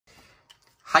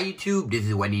Hi YouTube, this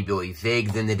is Wendy Billy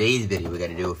Figs. In today's video, we're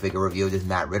going to do a figure review. This is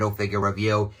not Riddle figure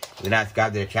review. If you're not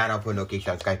subscribed to the channel, put a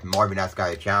notification on subscribe for more. If you're not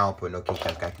subscribed to the channel, put a notification on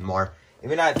subscribe for more. If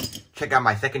you're not, check out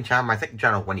my second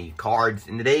channel, Wendy Cards.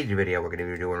 In today's video, we're going to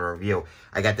be doing a review.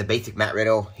 I got the basic Matt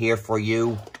Riddle here for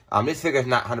you. This figure is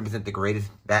not 100% the greatest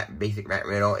basic Matt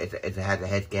Riddle. It has a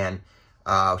head scan.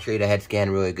 I'll show you the head scan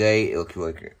really good. It looks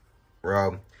really good.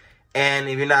 And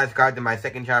if you're not subscribed to my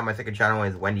second channel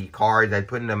is Wendy Cards. I'm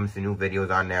putting some new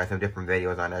videos on there, some different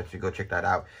videos on there, so go check that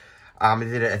out.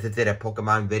 This is a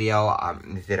Pokemon video.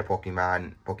 This is a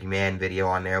Pokemon video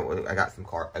on there. I got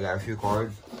a few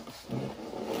cards.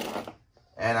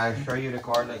 And I'll show you the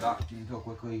cards I got so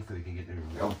quickly so you can get the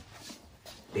review.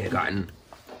 They have gotten.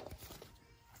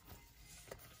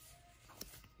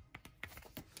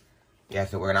 Yeah,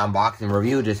 so we're going to unbox and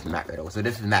review this Matt Riddle. So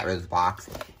this is Matt Riddle's box.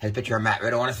 Has a picture of Matt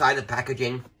Riddle on the side of the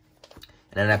packaging. And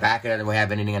then the back, it doesn't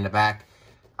have anything on the back.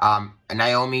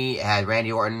 Naomi has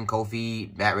Randy Orton,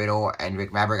 Kofi, Matt Riddle, and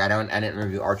Rick Maverick. I didn't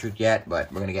review R-Truth yet, but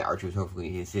we're going to get R-Truth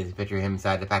hopefully. This is a picture of him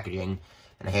inside the packaging.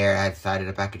 And here has the side of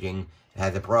the packaging. It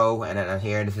has a pro, and then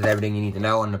here, this is everything you need to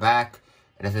know on the back.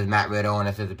 And this is Matt Riddle, and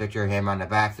this is a picture of him on the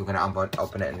back. So we're going to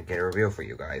open it and get a review for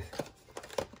you guys.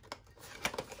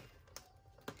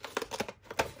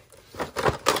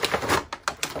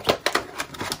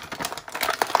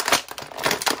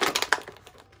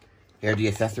 Here's the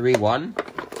accessory one.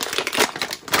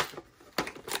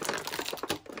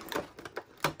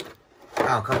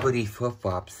 Wow, a couple of these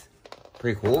flip-flops.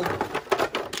 Pretty cool.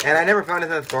 And I never found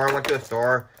this in the store. I went to the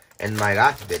store in my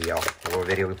last video, or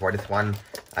video before this one.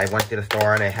 I went to the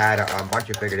store and they had a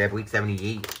bunch of figures. They had Elite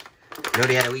 78. No,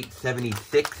 they had Elite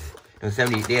 76. No,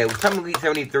 70. They had some Elite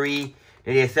 73.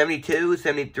 They had 72,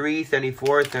 73,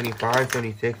 74, 75,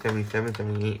 76, 77,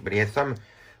 78. But they had some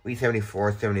Elite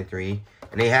 74, 73.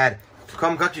 And they had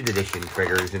some Collector's Edition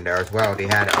figures in there as well. They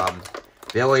had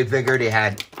Billy figure. They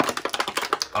had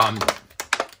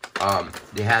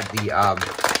they had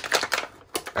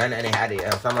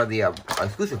some of the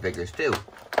exclusive figures too.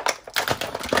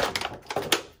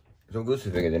 Some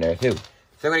exclusive figures in there too. So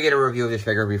I'm gonna get a review of this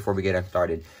figure before we get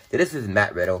started. So this is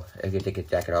Matt Riddle. You can take his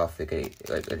jacket off. You can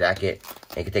like the jacket.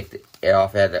 And you can take it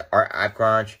off. It has an eye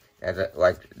crunch. It has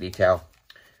a detail.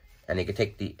 And you can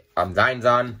take the designs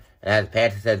on. It has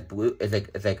pants. It says blue.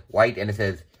 It's like white, and it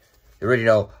says the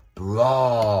original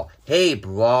Brawl. Hey,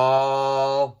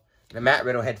 Brawl. The Matt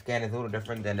Riddle head scan is a little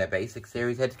different than the basic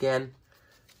series head scan.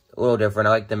 A little different.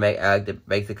 I like the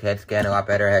basic head scan a lot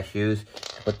better. It has shoes.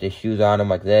 Put the shoes on them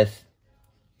like this.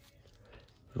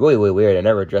 It's really, really weird. I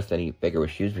never dressed any bigger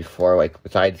with shoes before. Like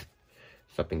besides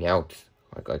something else.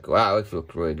 Like wow, this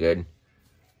looks really good.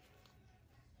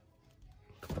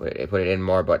 They put it in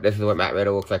more, but this is what Matt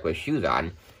Riddle looks like with shoes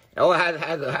on. Oh, it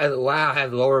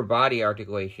has lower body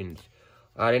articulations.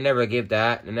 They never gave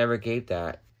that. They never gave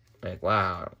that. Like,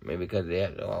 wow. Maybe because they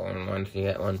have one. See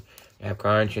that one? They have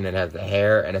crunch, and it has the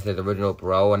hair, and it says original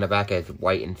bro on the back. It's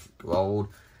white and gold.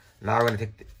 Now we're going to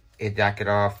take his jacket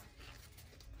off.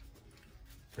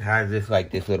 It has this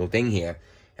little thing here.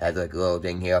 It has like a little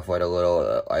thing here for the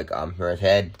little, for his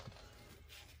head.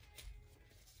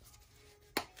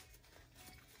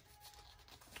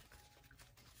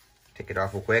 Take it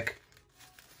off real quick.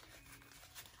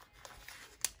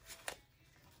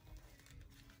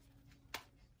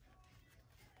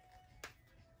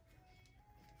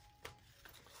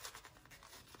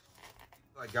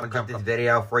 I jumped up this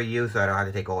video for you so I don't have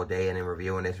to take all day and then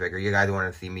reviewing this figure. You guys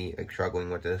want to see me struggling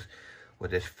with this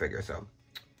figure, so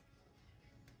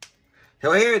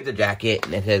here's the jacket,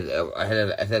 and it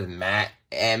says Matt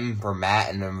M for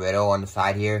Matt and then Riddle on the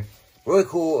side here. Really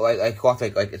cool,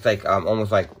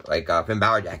 almost like a Finn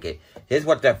Balor jacket. Here's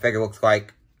what that figure looks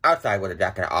like outside with the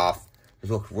jacket off. This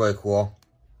looks really cool.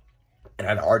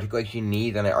 And the articulation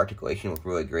needs, and the articulation looks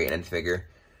really great in this figure.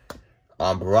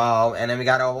 Brawl, and then we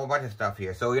got a whole bunch of stuff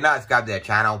here. So if you're not subscribed to the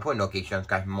channel, put a notification on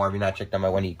subscribe for more. If you're not checked out my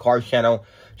Wendy Cards channel,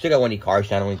 check out Wendy Cards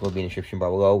channel. Link will be in the description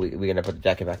below. We're gonna put the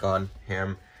jacket back on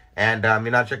him. And if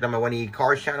you're not checked out my Wendy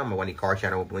Cards channel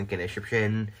will be link in the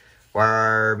description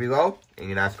or below, and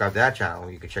you're not subscribed to that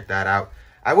channel, you can check that out.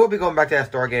 I will be going back to that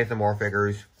store getting some more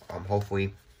figures,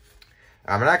 hopefully.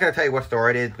 I'm not going to tell you what store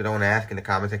it is, but don't ask in the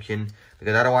comment section,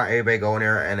 because I don't want everybody going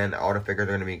there and then all the figures are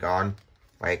going to be gone.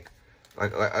 Like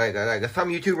some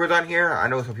YouTubers on here, I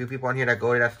know some few people on here that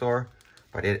go to that store,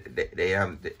 but it's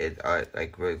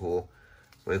really cool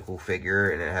figure,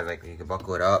 and it has you can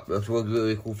buckle it up. It's a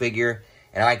really cool figure,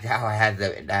 and I like how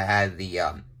it has these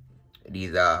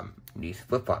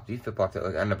flip-flops. These flip-flops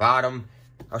are on the bottom.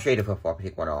 I'll show you the flip-flop.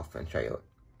 Take one off and show you it.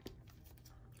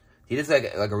 See, this is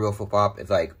like a real flip-flop. It's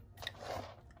like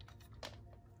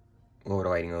lower the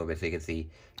lighting a little bit so you can see,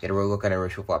 get a real look on a real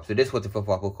flip-flop. So this is what the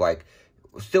flip-flop looks like.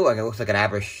 Still, like, it looks like an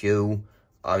average shoe.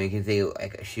 You can see,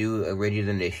 like, a shoe, ridges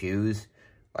in the shoes.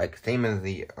 Like, same as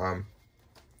the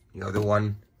other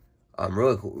one.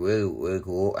 Really cool, really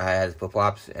cool. It has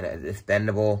flip-flops, and it's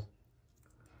bendable.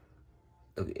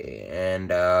 And,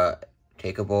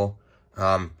 takeable.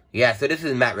 Yeah, so this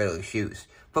is Matt Riddle's shoes.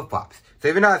 Flip-flops. So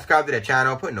if you're not subscribed to the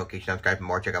channel, put a notification, subscribe for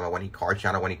more. Check out my Wendy Car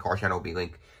channel. Wendy Car channel will be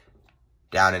linked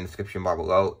down in the description bar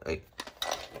below. Like,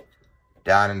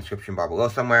 down in the description bar below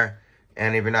somewhere.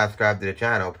 And if you're not subscribed to the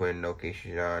channel, put a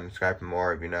notification on, subscribe for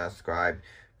more. If you're not subscribed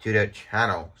to the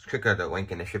channel, click on the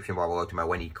link in the description bar below to my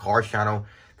Wendy Car channel.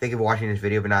 Thank you for watching this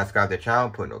video. If you're not subscribed to the channel,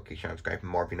 put a notification on, subscribe for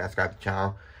more. If you're not subscribed to the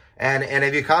channel. And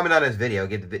if you comment on this video,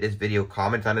 give this video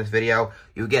comments on this video,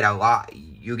 you get a lot.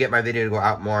 You get my video to go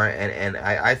out more. And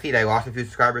I see that I lost a few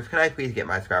subscribers. Can I please get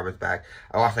my subscribers back?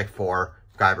 I lost like 4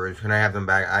 subscribers. Can I have them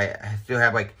back? I still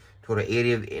have like total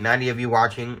 90 of you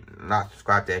watching, not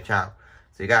subscribed to the channel.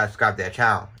 So you gotta subscribe to the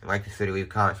channel. And like this video, leave a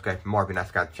comment, subscribe for more if you're not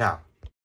subscribed to the channel.